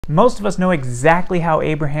Most of us know exactly how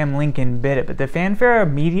Abraham Lincoln did it, but the fanfare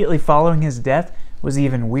immediately following his death was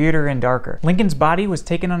even weirder and darker. Lincoln's body was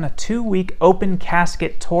taken on a 2-week open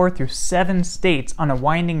casket tour through 7 states on a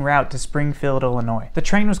winding route to Springfield, Illinois. The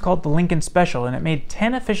train was called the Lincoln Special, and it made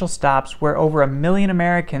 10 official stops where over 1 million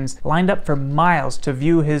Americans lined up for miles to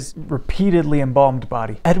view his repeatedly embalmed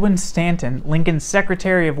body. Edwin Stanton, Lincoln's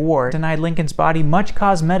Secretary of War, denied Lincoln's body much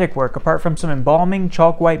cosmetic work apart from some embalming,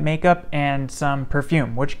 chalk white makeup, and some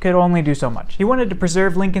perfume, which could only do so much. He wanted to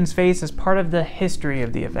preserve Lincoln's face as part of the history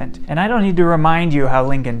of the event, and I don't need to remind you how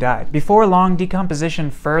Lincoln died. Before long,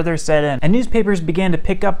 decomposition further set in, and newspapers began to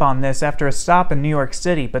pick up on this after a stop in New York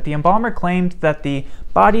City, but the embalmer claimed that the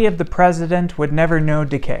body of the president would never know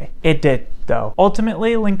decay. It did, though.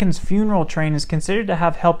 Ultimately, Lincoln's funeral train is considered to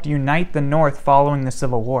have helped unite the North following the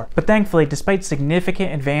Civil War. But thankfully, despite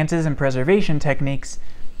significant advances in preservation techniques,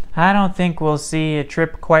 I don't think we'll see a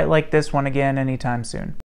trip quite like this one again anytime soon.